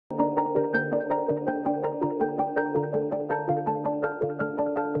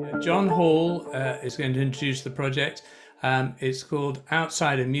John Hall is going to introduce the project. It's called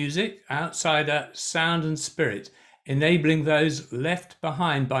Outsider Music, Outsider Sound and Spirit, enabling those left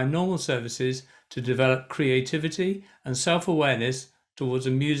behind by normal services to develop creativity and self-awareness towards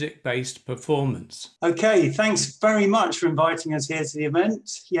a music-based performance. Okay, thanks very much for inviting us here to the event.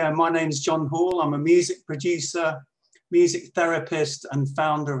 Yeah, my name is John Hall. I'm a music producer, music therapist, and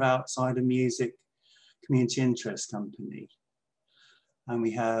founder of Outsider Music Community Interest Company. And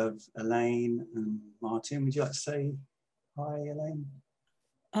we have Elaine and Martin. Would you like to say hi, Elaine?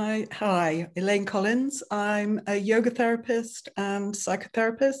 Hi, Elaine Collins. I'm a yoga therapist and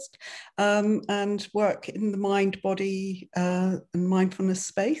psychotherapist and work in the mind, body and mindfulness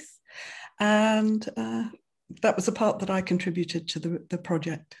space. And that was a part that I contributed to the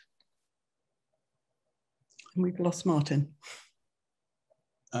project. And we've lost Martin.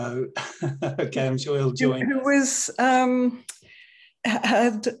 Oh, okay, I'm sure he'll join. Who was,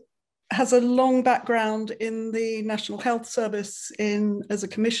 has a long background in the National Health Service as a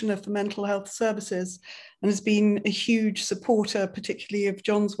commissioner for mental health services, and has been a huge supporter, particularly of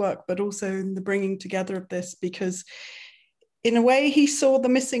John's work, but also in the bringing together of this, because in a way he saw the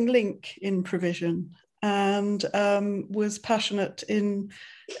missing link in provision and was passionate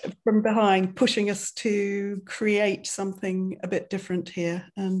from behind, pushing us to create something a bit different here,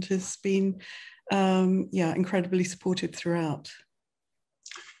 and has been incredibly supportive throughout.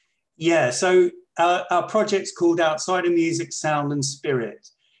 Yeah, so our project's called Outsider Music, Sound and Spirit,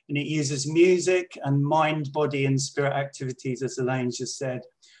 and it uses music and mind, body and spirit activities, as Elaine just said,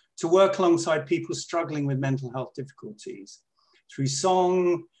 to work alongside people struggling with mental health difficulties. Through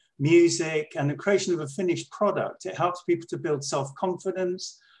song, music and the creation of a finished product, it helps people to build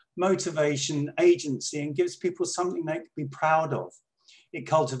self-confidence, motivation, agency, and gives people something they can be proud of. It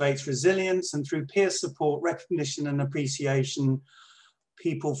cultivates resilience, and through peer support, recognition and appreciation,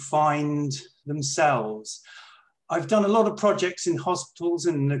 people find themselves. I've done a lot of projects in hospitals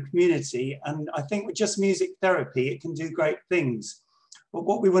and in the community, and I think with just music therapy, it can do great things. But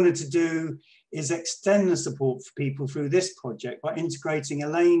what we wanted to do is extend the support for people through this project by integrating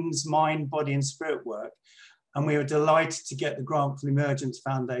Elaine's mind, body and spirit work. And we were delighted to get the grant from the Emergence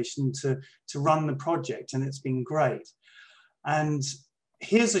Foundation to run the project, and it's been great. And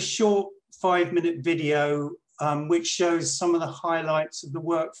here's a short 5-minute video which shows some of the highlights of the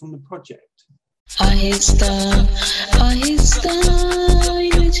work from the project. Aahista Aahista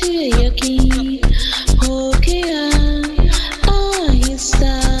मुझे यकीन हो गया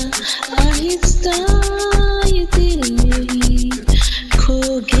आहिस्ता आहिस्ता ये दिल यही खो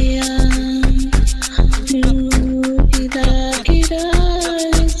गया गिरा गिरा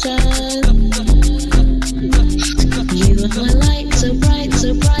You are my light, so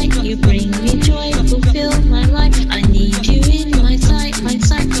bright, you bring me joy, fulfill my life. I need you in my sight,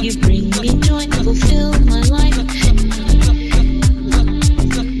 you bring me joy, fulfill my life.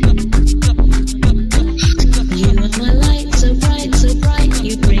 You are my light, so bright,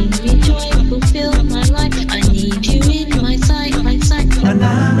 you bring me joy, fulfill my life. I need you in my sight, na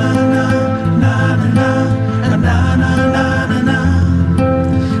na na na na na na na na na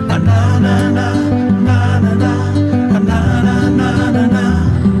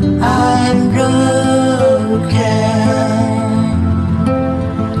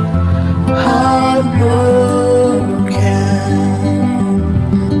I'm broken.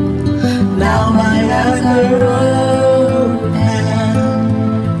 Now my life is broken.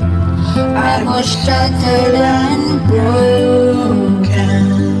 I was shattered and broken.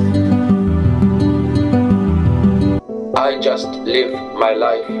 I just live my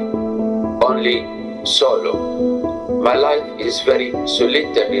life only solo. My life is very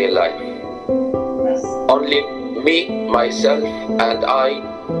solitary life. Only me, myself, and I,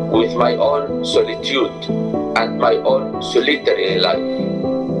 with my own solitude and my own solitary life.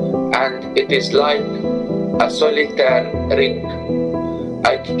 And it is like a solitaire ring.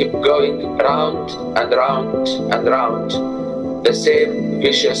 I keep going round and round and round, the same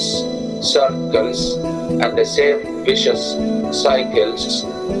vicious circles and the same vicious cycles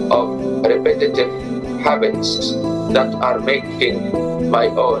of repetitive habits that are making my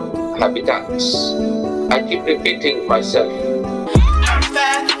own habitats. I keep repeating myself. I'm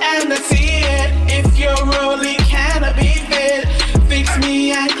fat and I see it. If you're really cannot be fit, fix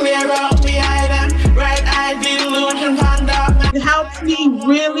me and clear out the item. Red eye delusion, it helps me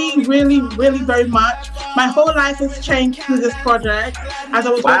really very much. My whole life has changed through this project as I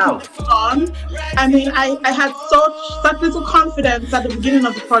was working on. I mean, I had such little confidence at the beginning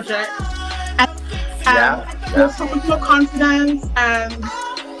of the project. There was so much more confidence, and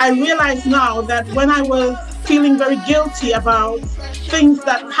I realize now that when I was feeling very guilty about things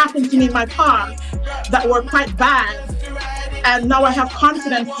that happened to me in my past that were quite bad. And now I have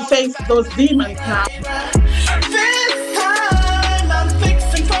confidence to face those demons now. This time I'm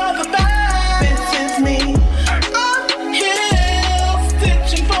fixing for the best. This is me. I'm here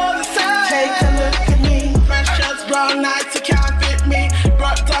stitching for the side. Take a look at me. Precious brown nights, you can't fit me.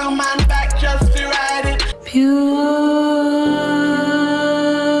 Brought down my back just to ride it.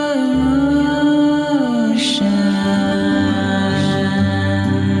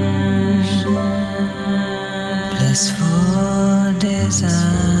 Blissful desire,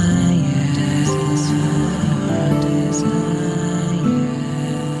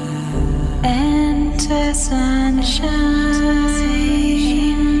 enter sunshine,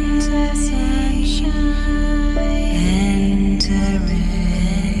 enter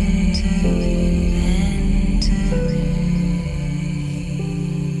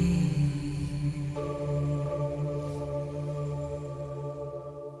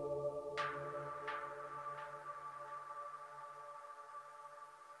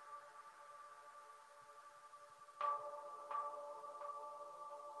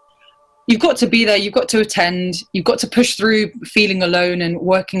You've got to be there, you've got to attend, you've got to push through feeling alone and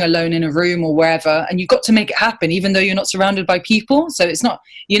working alone in a room or wherever, and you've got to make it happen even though you're not surrounded by people. So it's not,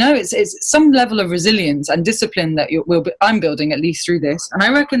 you know, it's some level of resilience and discipline that I'm building, at least through this. And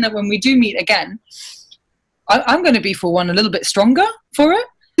I reckon that when we do meet again, I'm going to be, for one, a little bit stronger for it.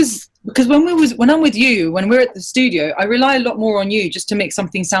 Because when I'm with you, when we're at the studio, I rely a lot more on you just to make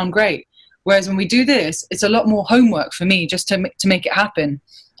something sound great. Whereas when we do this, it's a lot more homework for me just to make it happen.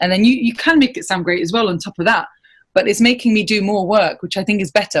 And then you can make it sound great as well on top of that. But it's making me do more work, which I think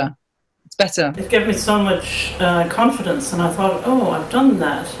is better. It's better. It gave me so much confidence, and I thought, oh, I've done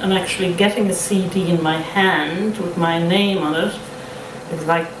that. And actually getting a CD in my hand with my name on it is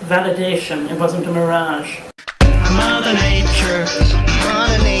like validation. It wasn't a mirage. Mother Nature,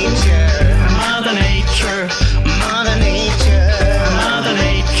 Mother Nature, Mother Nature, Mother Nature, Mother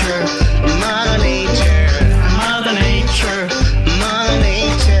Nature, Mother Nature, Mother Nature, Mother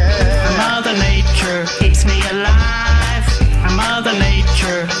Nature, Mother Nature keeps me alive. Mother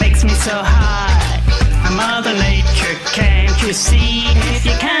Nature makes me so high. Mother Nature, can't you see? If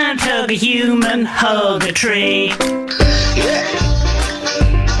you can't hug a human, hug a tree. Yeah.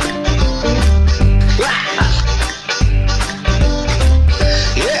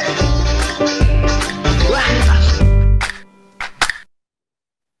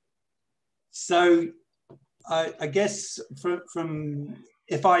 So I guess from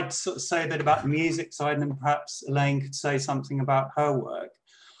if I'd sort of say a bit about the music side, and then perhaps Elaine could say something about her work.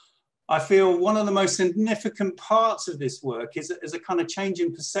 I feel one of the most significant parts of this work is a kind of change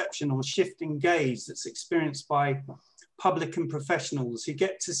in perception or shift in gaze that's experienced by public and professionals who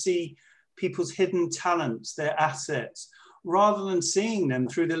get to see people's hidden talents, their assets, rather than seeing them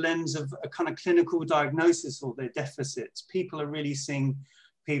through the lens of a kind of clinical diagnosis or their deficits. People are really seeing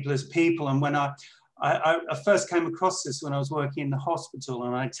people as people. And when I first came across this when I was working in the hospital,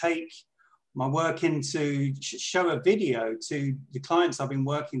 and I take my work in to show a video to the clients I've been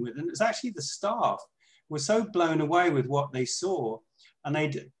working with, and it's actually the staff were so blown away with what they saw, and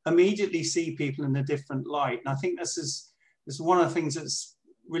they'd immediately see people in a different light. And I think this is one of the things that's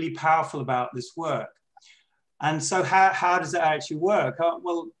really powerful about this work. And so how does it actually work?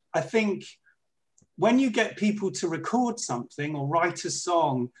 Well, I think when you get people to record something or write a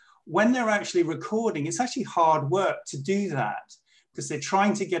song, when they're actually recording, it's actually hard work to do that because they're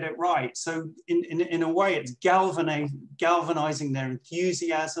trying to get it right. So in a way, it's galvanizing their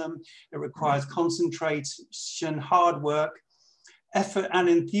enthusiasm. It requires concentration, hard work, effort, and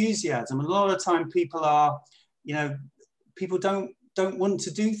enthusiasm. And a lot of time people are, people don't want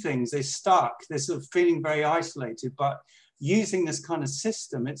to do things. They're stuck. They're sort of feeling very isolated. But using this kind of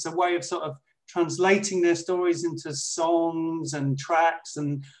system, it's a way of sort of translating their stories into songs and tracks,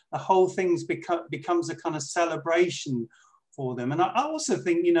 and the whole thing becomes a kind of celebration for them. And I also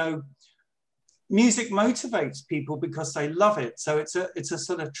think, music motivates people because they love it. So it's a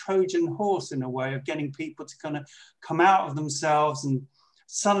sort of Trojan horse in a way of getting people to kind of come out of themselves and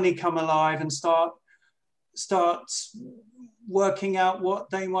suddenly come alive and start working out what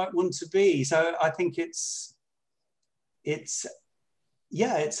they might want to be. So I think it's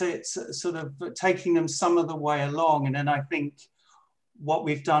sort of taking them some of the way along. And then I think what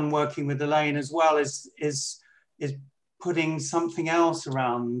we've done working with Elaine as well is putting something else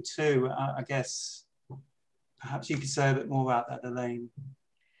around too. I guess perhaps you could say a bit more about that, Elaine.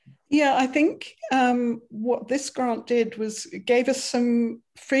 Yeah, I think what this grant did was it gave us some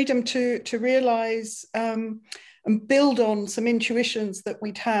freedom to realise and build on some intuitions that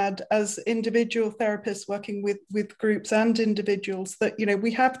we'd had as individual therapists working with groups and individuals, that, you know,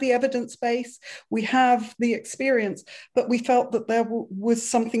 we have the evidence base, we have the experience, but we felt that there was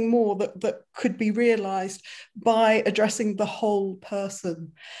something more that could be realized by addressing the whole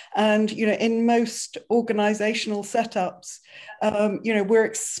person. And, you know, in most organizational setups, you know, we're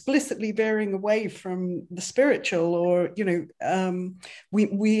explicitly veering away from the spiritual, or, you know,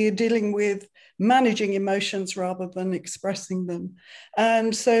 we're dealing with managing emotions rather than expressing them.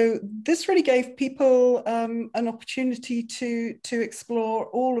 And so this really gave people an opportunity to explore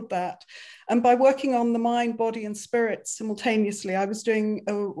all of that. And by working on the mind, body, and spirit simultaneously, I was doing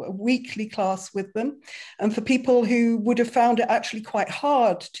a weekly class with them. And for people who would have found it actually quite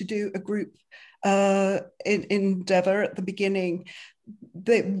hard to do a group endeavor at the beginning,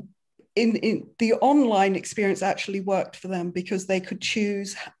 in the online experience actually worked for them, because they could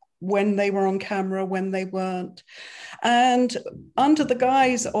choose when they were on camera, when they weren't. And under the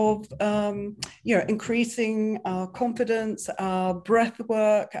guise of you know, increasing our confidence, our breath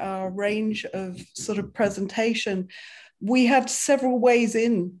work, our range of sort of presentation, we had several ways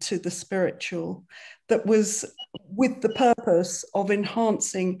into the spiritual that was with the purpose of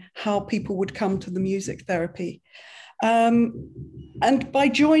enhancing how people would come to the music therapy. And by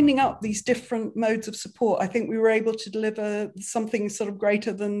joining up these different modes of support, I think we were able to deliver something sort of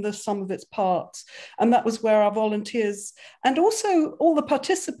greater than the sum of its parts. And that was where our volunteers and also all the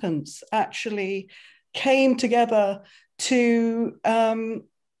participants actually came together to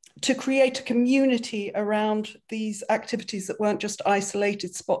create a community around these activities that weren't just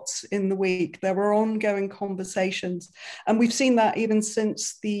isolated spots in the week. There were ongoing conversations. And we've seen that even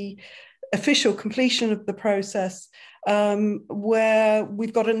since the official completion of the process, where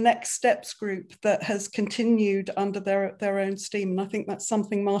we've got a next steps group that has continued under their own steam. And I think that's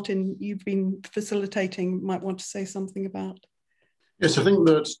something, Martin, you've been facilitating, might want to say something about. Yes, I think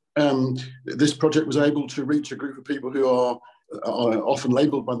that this project was able to reach a group of people who are often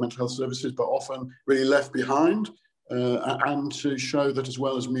labelled by mental health services, but often really left behind, and to show that as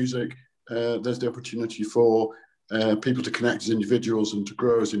well as music, there's the opportunity for people to connect as individuals and to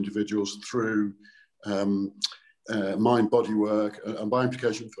grow as individuals through mind-body work, and by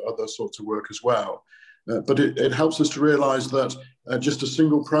implication for other sorts of work as well. But it helps us to realise that just a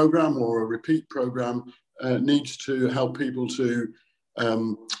single programme or a repeat programme needs to help people to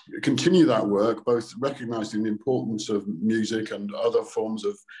continue that work, both recognising the importance of music and other forms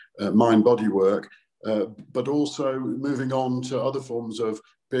of mind-body work, but also moving on to other forms of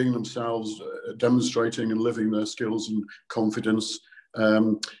being themselves, demonstrating and living their skills and confidence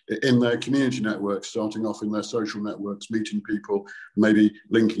in their community networks, starting off in their social networks, meeting people, maybe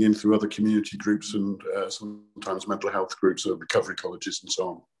linking in through other community groups and sometimes mental health groups or recovery colleges and so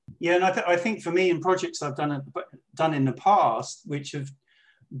on. Yeah, and I think for me, in projects I've done in the past, which have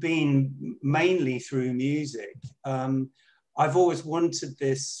been mainly through music, I've always wanted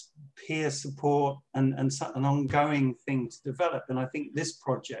this peer support and an ongoing thing to develop. And I think this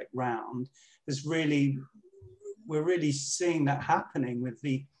project round is really, we're really seeing that happening with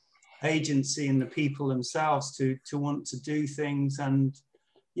the agency and the people themselves to want to do things. And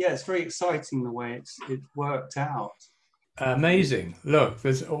yeah, it's very exciting the way it's worked out. Amazing. Look,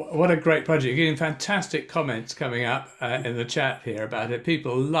 what a great project. You're getting fantastic comments coming up in the chat here about it.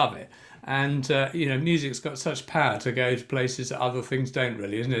 People love it. And, you know, music's got such power to go to places that other things don't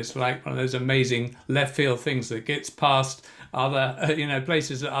really, isn't it? It's like one of those amazing left field things that gets past other, you know,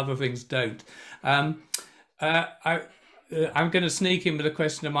 places that other things don't. I'm going to sneak in with a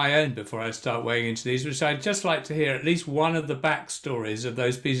question of my own before I start weighing into these, which I'd just like to hear at least one of the backstories of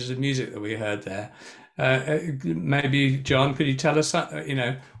those pieces of music that we heard there. Maybe, John, could you tell us, you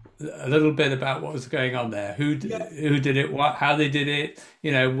know, a little bit about what was going on there? Who did it? What? How they did it?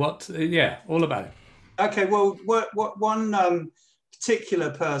 You know what? Yeah, all about it. Okay. Well, what one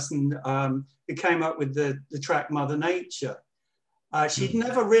particular person who came up with the track "Mother Nature." She'd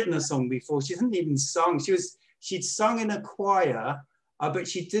never written a song before. She hadn't even sung. She'd sung in a choir, but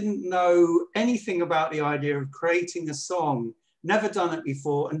she didn't know anything about the idea of creating a song. Never done it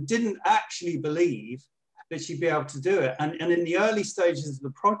before, and didn't actually believe that she'd be able to do it. And in the early stages of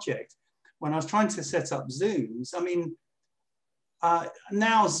the project, when I was trying to set up Zooms, I mean,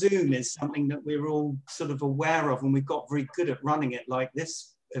 now Zoom is something that we're all sort of aware of, and we've got very good at running it, like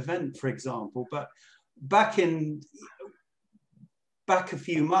this event, for example. But back a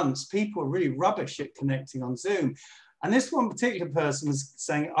few months, people were really rubbish at connecting on Zoom. And this one particular person was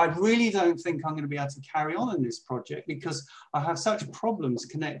saying, I really don't think I'm going to be able to carry on in this project because I have such problems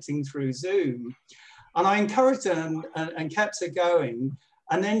connecting through Zoom. And I encouraged her and kept her going.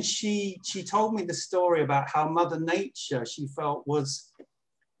 And then she told me the story about how Mother Nature, she felt, was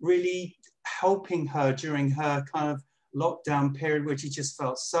really helping her during her kind of lockdown period where she just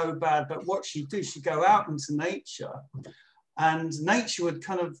felt so bad. But what she'd do, she'd go out into nature and nature would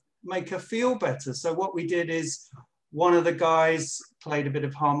kind of make her feel better. So what we did is one of the guys played a bit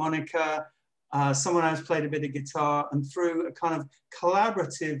of harmonica, someone else played a bit of guitar, and through a kind of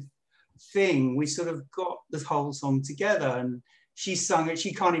collaborative thing, we sort of got the whole song together. And she sung it.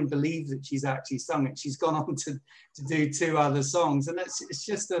 She can't even believe that she's actually sung it. She's gone on to do 2 other songs. And it's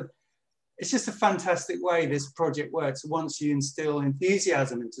just a fantastic way this project works. Once you instill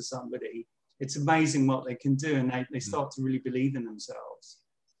enthusiasm into somebody, it's amazing what they can do, and they start to really believe in themselves.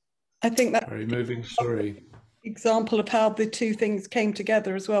 I think that very moving story. Example of how the two things came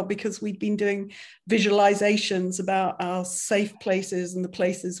together as well, because we'd been doing visualizations about our safe places and the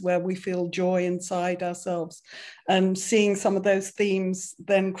places where we feel joy inside ourselves, and seeing some of those themes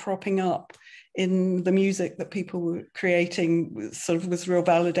then cropping up in the music that people were creating sort of was real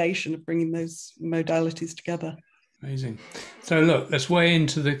validation of bringing those modalities together. Amazing. So look, let's weigh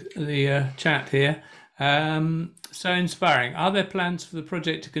into the chat here. So inspiring. Are there plans for the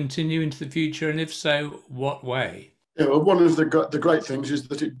project to continue into the future, and if so, what way? Yeah, well, one of the great things is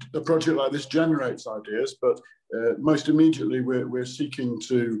that a project like this generates ideas, but most immediately we're seeking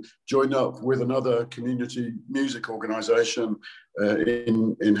to join up with another community music organisation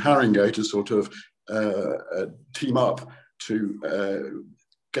in Haringey to sort of team up to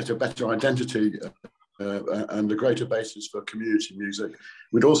get a better identity and a greater basis for community music.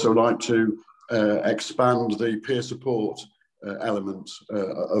 We'd also like to expand the peer support element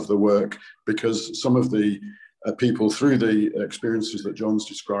of the work, because some of the people through the experiences that John's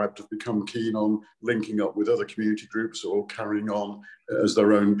described have become keen on linking up with other community groups or carrying on as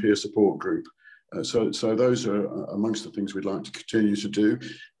their own peer support group. So those are amongst the things we'd like to continue to do.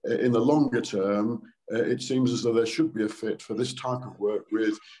 In the longer term, it seems as though there should be a fit for this type of work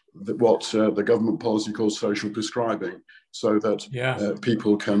with what the government policy calls social prescribing, so that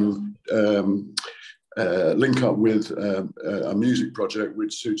people can link up with a music project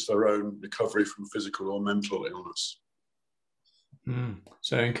which suits their own recovery from physical or mental illness.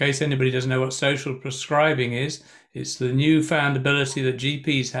 So in case anybody doesn't know what social prescribing is, it's the newfound ability that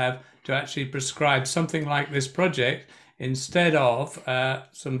GPs have to actually prescribe something like this project instead of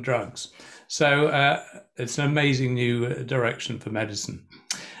some drugs. So it's an amazing new direction for medicine.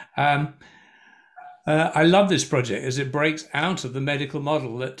 I love this project as it breaks out of the medical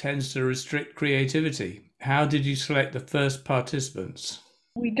model that tends to restrict creativity. How did you select the first participants?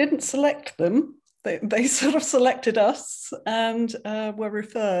 We didn't select them. They sort of selected us and were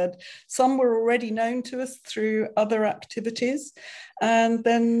referred. Some were already known to us through other activities. And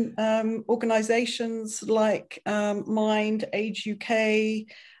then organisations like Mind, Age UK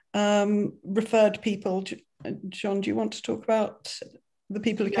referred people. John, do you want to talk about the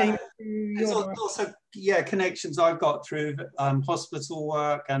people who came through your work? Also, connections I've got through hospital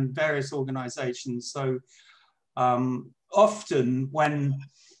work and various organisations. So often when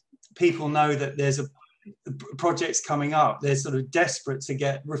people know that there's a project's coming up, they're sort of desperate to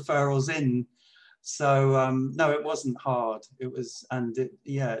get referrals in. So no, it wasn't hard. It was, and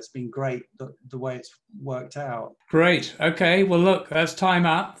it's been great the way it's worked out. Great. Okay. Well, look, that's time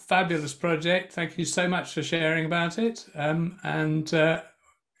up. Fabulous project. Thank you so much for sharing about it. And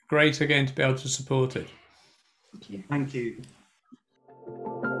great again to be able to support it. Thank you. Thank you.